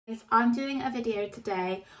I'm doing a video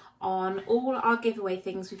today on all our giveaway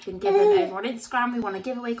things we've been given over on Instagram. We won a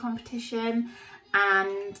giveaway competition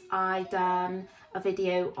and I done a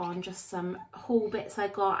video on just some haul bits I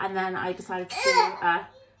got, and then I decided to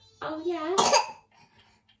do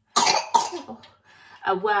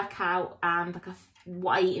a workout and like a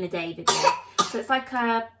what I eat in a day video. So it's like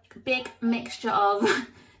a big mixture of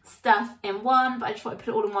stuff in one, but I just thought I'd put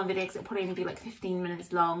it all in one video because it'll probably only be like 15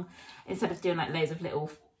 minutes long instead of doing like loads of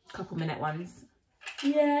little couple-minute ones.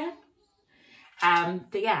 Yeah.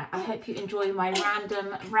 But yeah, I hope you enjoy my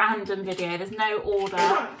random video. There's no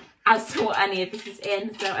order as to what any of this is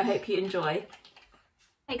in, so I hope you enjoy.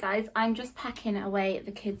 Hey guys, I'm just packing away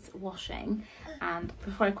the kids' washing, and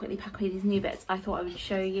before I quickly pack away these new bits, I thought I would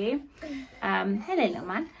show you. Hello little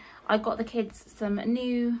man. I got the kids some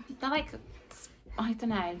new, they're like, I don't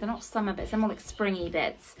know, they're not summer bits, they're more like springy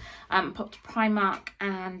bits. Popped Primark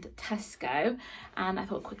and Tesco, and I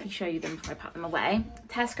thought I'd quickly show you them before I pack them away.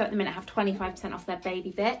 Tesco at the minute have 25% off their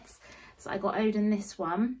baby bits, so I got Odin this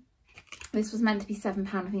one. This was meant to be £7,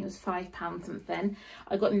 I think it was £5 something.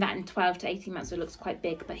 I got him that in 12 to 18 months, so it looks quite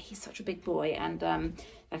big, but he's such a big boy, and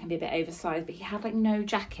that can be a bit oversized. But he had like no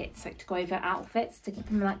jackets, like to go over outfits to keep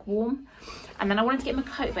him like warm. And then I wanted to get him a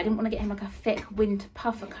coat, but I didn't want to get him like a thick winter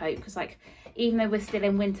puffer coat, because like even though we're still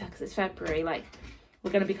in winter, because it's February, like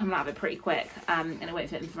we're going to be coming out of it pretty quick, and it won't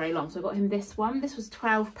fit him for very long. So I got him this one. This was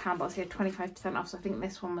 £12, but obviously had 25% off, so I think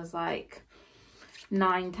this one was like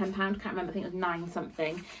 £9, £10, can't remember, I think it was 9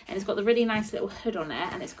 something, and it's got the really nice little hood on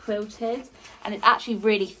it, and it's quilted, and it's actually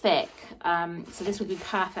really thick, so this would be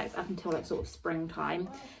perfect up until like sort of springtime,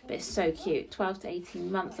 but it's so cute. 12 to 18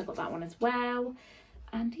 months, I got that one as well,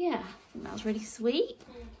 and yeah, I think that was really sweet.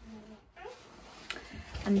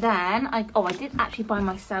 And then I did actually buy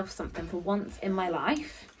myself something for once in my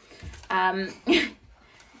life.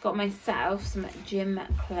 Got myself some gym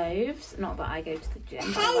clothes, not that I go to the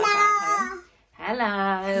gym, but I work at home.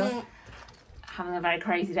 Hello. Having a very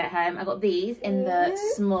crazy day at home. I got these in the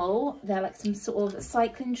small. They're like some sort of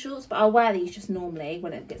cycling shorts, but I'll wear these just normally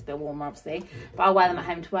when it gets a bit warmer, obviously. But I'll wear them at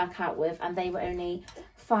home to work out with, and they were only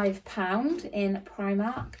 £5 in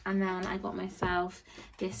Primark. And then I got myself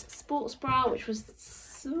this sports bra, which was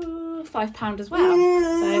 £5 as well.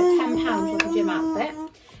 So £10 for the gym outfit.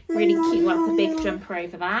 Really cute one with a big jumper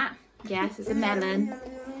over that. Yes, it's a melon.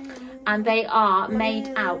 And they are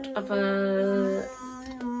made out of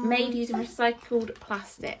made using recycled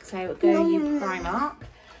plastic. So go you Primark.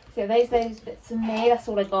 So those bits for me. That's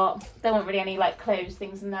all I got. There weren't really any like clothes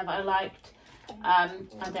things in there that I liked. I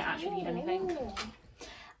don't actually need anything.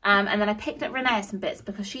 And then I picked up Renee some bits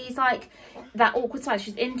because she's like that awkward size.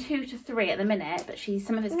 She's in 2 to 3 at the minute, but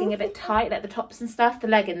some of it's getting a bit tight, like the tops and stuff. The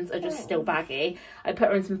leggings are just still baggy. I put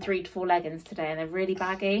her in some 3 to 4 leggings today, and they're really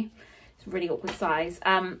baggy. It's a really awkward size.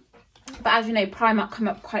 But as you know, Primark come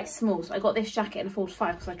up quite small, so I got this jacket in a 4 to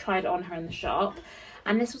 5 because I tried it on her in the shop,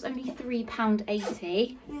 and this was only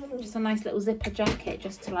 £3.80. Just a nice little zipper jacket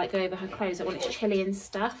just to like go over her clothes, like when it's chilly and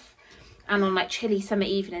stuff, and on like chilly summer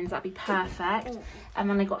evenings that'd be perfect. And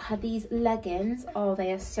then I got her these leggings. Oh,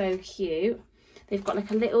 they are so cute. They've got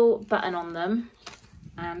like a little button on them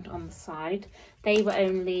and on the side. They were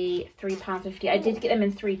only £3.50. I did get them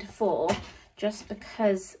in 3 to 4 just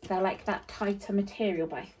because they're like that tighter material,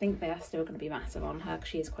 but I think they are still going to be massive on her because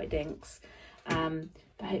she is quite dinks. But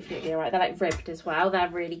hopefully it'll be alright. They're like ribbed as well. They're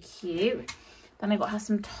really cute. Then I got her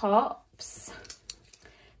some tops.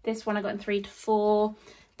 This one I got in 3 to 4.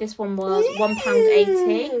 This one was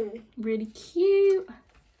 £1.80. Really cute.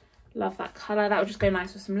 Love that colour. That would just go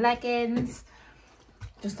nice with some leggings.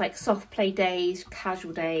 Just like soft play days,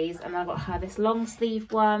 casual days. And then I got her this long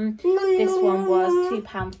sleeve one. This one was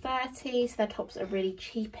 £2.30. So their tops are really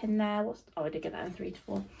cheap in there. I did get that in 3 to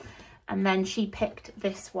 4. And then she picked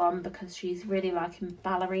this one because she's really liking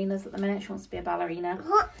ballerinas at the minute. She wants to be a ballerina.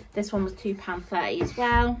 This one was £2.30 as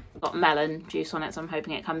well. Got melon juice on it, so I'm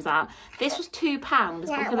hoping it comes out. This was £2. It's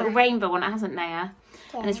got like a little rainbow one, it hasn't, Naya?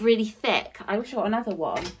 And it's really thick. I wish I got another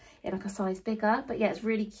one in like a size bigger, but yeah, it's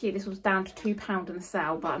really cute. This was down to £2 in the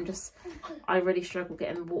sale, but I really struggle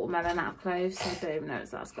getting the watermelon out of clothes, so boom, no,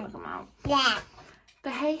 that's gonna come out. Yeah.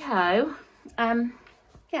 But hey ho,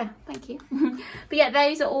 yeah, thank you. But yeah,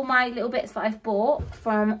 those are all my little bits that I've bought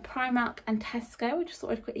from Primark and Tesco. I just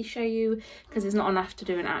thought I'd quickly show you because it's not enough to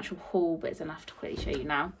do an actual haul, but it's enough to quickly show you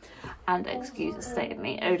now. And excuse the state of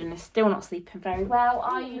me, Odin is still not sleeping very well,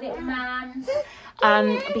 are you, little man?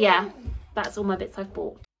 But yeah, that's all my bits I've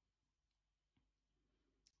bought.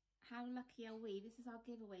 how lucky are we? This is our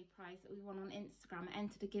giveaway prize that we won on Instagram. I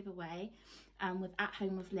entered a giveaway with At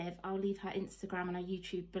Home with Liv. I'll leave her Instagram and her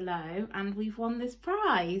YouTube below, and we've won this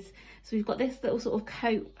prize. So we've got this little sort of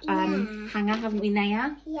coat hanger, haven't we,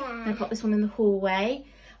 Naya? Yeah. I've got this one in the hallway.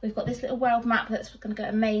 We've got this little world map that's going to go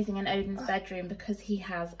amazing in Odin's bedroom because he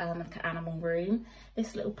has like an animal room.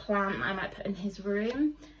 This little plant I might put in his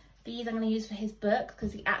room. These I'm going to use for his book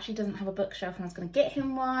because he actually doesn't have a bookshelf, and I was going to get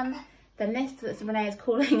him one. Then this that Renee is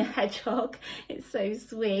calling a hedgehog. It's so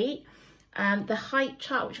sweet. The height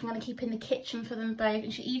chart, which I'm going to keep in the kitchen for them both.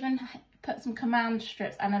 And she even put some command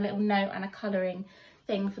strips and a little note and a colouring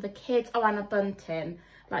thing for the kids. Oh, and a bunting.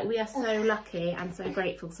 Like, we are so lucky and so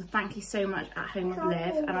grateful. So thank you so much, At Home with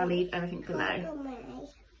Liv, and I'll leave everything below.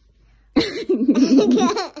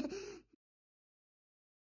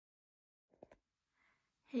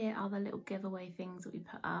 Here are the little giveaway things that we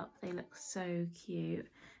put up. They look so cute.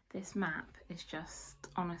 This map is just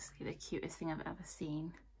honestly the cutest thing I've ever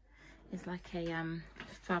seen. It's like a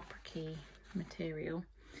fabric-y material.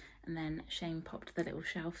 And then Shane popped the little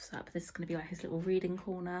shelves up. This is going to be like his little reading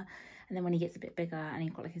corner. And then when he gets a bit bigger and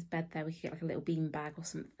he's got like his bed there, we could get like a little bean bag or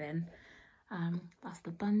something. That's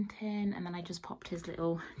the bunting. And then I just popped his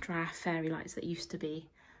little giraffe fairy lights that used to be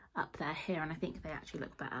up there here. And I think they actually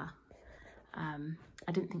look better.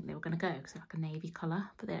 I didn't think they were going to go because they're like a navy colour,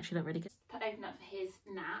 but they actually look really good. Put Odin up for his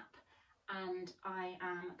nap, and I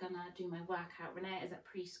am going to do my workout. Renee is at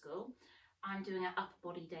preschool. I'm doing an upper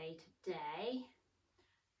body day today.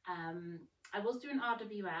 I was doing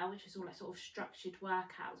RWL, which is all like sort of structured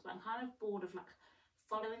workouts, but I'm kind of bored of like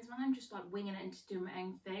following someone. I'm just like winging it and just doing my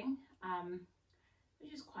own thing,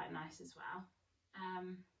 which is quite nice as well.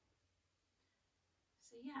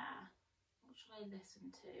 So yeah, what should I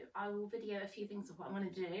listen to? I will video a few things of what I'm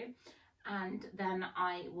going to do, and then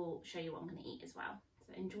I will show you what I'm going to eat as well.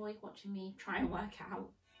 So enjoy watching me try and work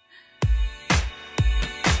out.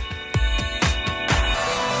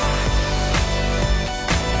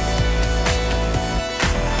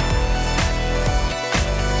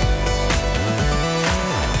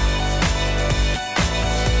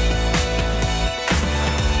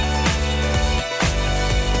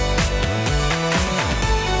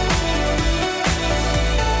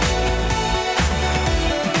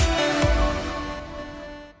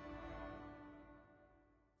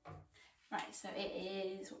 So it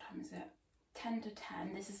is, what time is it? 10 to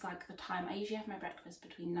 10. This is like the time I usually have my breakfast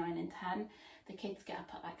between 9 and 10. The kids get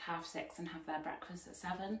up at like 6:30 and have their breakfast at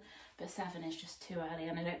 7, but 7 is just too early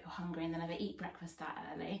and I don't feel hungry, and then if I eat breakfast that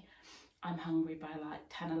early, I'm hungry by like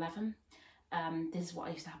 10, 11. This is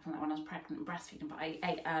what used to happen like when I was pregnant and breastfeeding, but I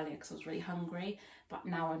ate earlier because I was really hungry. But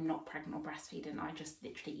now I'm not pregnant or breastfeeding. I just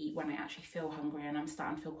literally eat when I actually feel hungry, and I'm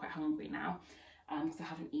starting to feel quite hungry now because I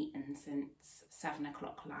haven't eaten since 7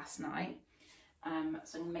 o'clock last night.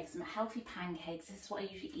 So I'm going to make some healthy pancakes. This is what I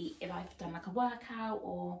usually eat if I've done like a workout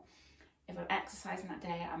or if I'm exercising that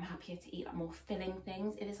day. I'm happier to eat like more filling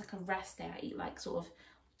things. If it's like a rest day, I eat like sort of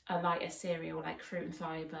a lighter cereal like fruit and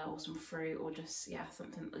fibre or some fruit, or just, yeah,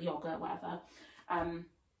 something, yoghurt, whatever. But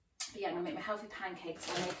yeah, I'm going to make my healthy pancakes.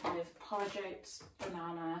 So I make them with porridge oats,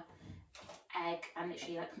 banana, egg, and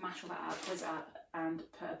literally like mash all that up, whiz up, and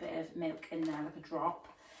put a bit of milk in there, like a drop.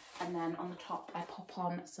 And then on the top, I pop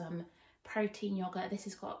on some protein yogurt. This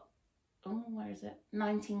has got, oh, where is it,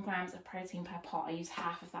 19 grams of protein per pot. I use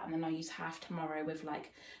half of that, and then I use half tomorrow with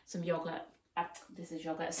like some yogurt, this is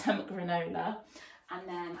yogurt, some granola, and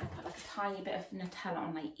then I put like a tiny bit of Nutella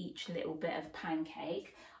on like each little bit of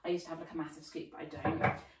pancake. I used to have like a massive scoop, but I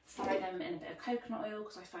don't. Fry them in a bit of coconut oil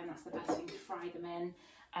because I find that's the best thing to fry them in.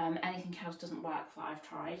 Anything else doesn't work that I've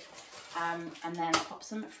tried. And then pop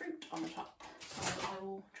some fruit on the top. So I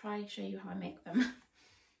will try show you how I make them.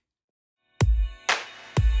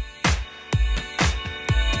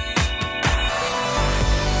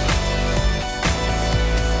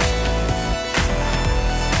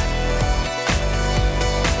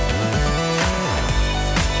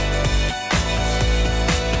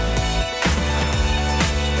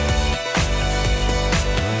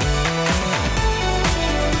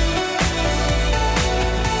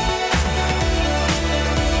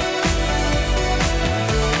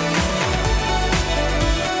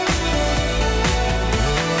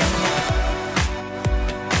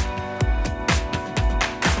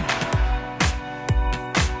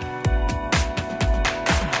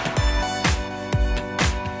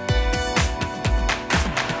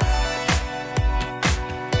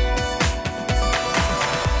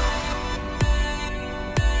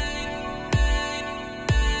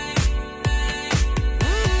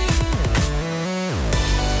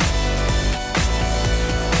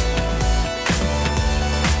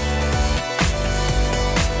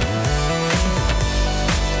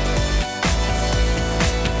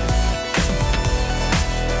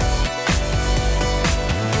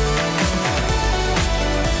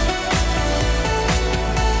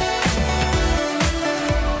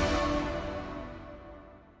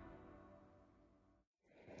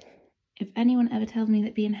 anyone ever tells me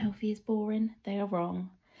that being healthy is boring, they are wrong,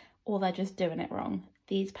 or they're just doing it wrong.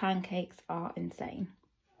 These pancakes are insane.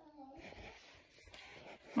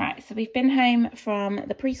 Right, so we've been home from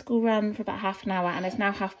the preschool run for about half an hour and it's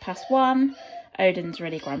now 1:30. Odin's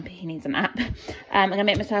really grumpy, he needs a nap. I'm going to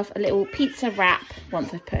make myself a little pizza wrap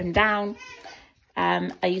once I've put him down.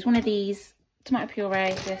 I use one of these tomato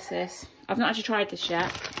puree, this. I've not actually tried this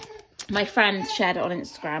yet. My friend shared it on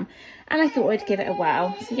Instagram and I thought I'd give it a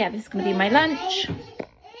whirl. So yeah, this is going to be my lunch.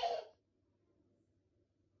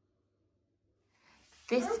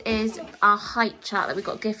 This is our height chart that we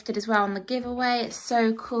got gifted as well on the giveaway. It's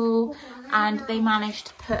so cool. And they managed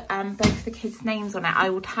to put both the kids' names on it. I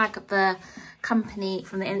will tag the company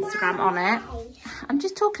from the Instagram on it. I'm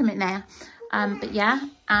just talking a bit now. But yeah,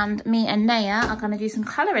 and me and Naya are going to do some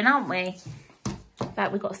colouring, aren't we?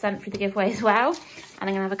 That we got sent through the giveaway as well. And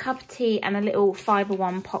I'm going to have a cup of tea and a little Fibre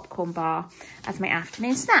One popcorn bar as my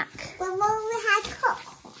afternoon snack. Well, we had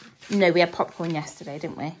popcorn. No, we had popcorn yesterday,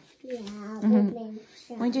 didn't we? Yeah.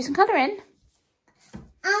 Want to do some colouring?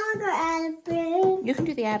 I want to go air balloon. You can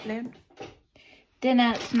do the air balloon.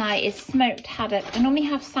 Dinner tonight is smoked haddock. I normally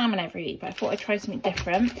have salmon every week, but I thought I'd try something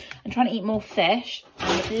different. I'm trying to eat more fish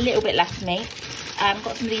and a little bit less meat. I've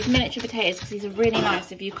got some of these miniature potatoes because these are really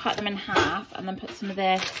nice if you cut them in half and then put some of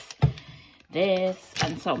this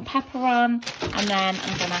and salt and pepper on. And then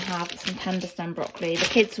I'm going to have some tender stem broccoli. The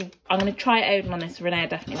kids, I'm going to try Odin on this. Renee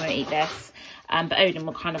definitely won't eat this. But Odin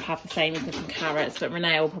will kind of have the same with some carrots. But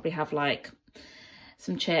Renee will probably have like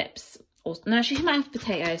some chips. Or, no, she might have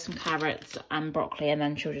potatoes, some carrots and broccoli. And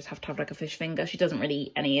then she'll just have to have like a fish finger. She doesn't really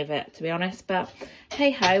eat any of it, to be honest. But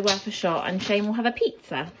hey ho, worth a shot. And Shane will have a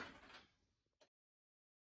pizza.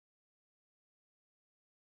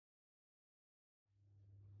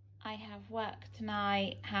 I have work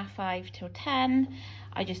tonight, 5:30 till 10.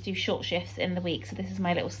 I just do short shifts in the week. So this is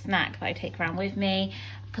my little snack that I take around with me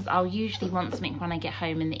because I'll usually want something when I get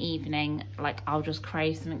home in the evening. Like I'll just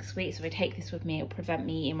crave something sweet. So if I take this with me, it'll prevent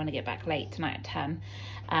me eating when I get back late tonight at 10.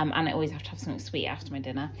 And I always have to have something sweet after my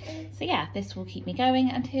dinner. So yeah, this will keep me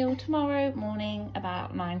going until tomorrow morning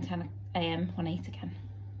about 9, 10 a.m. when I eat again.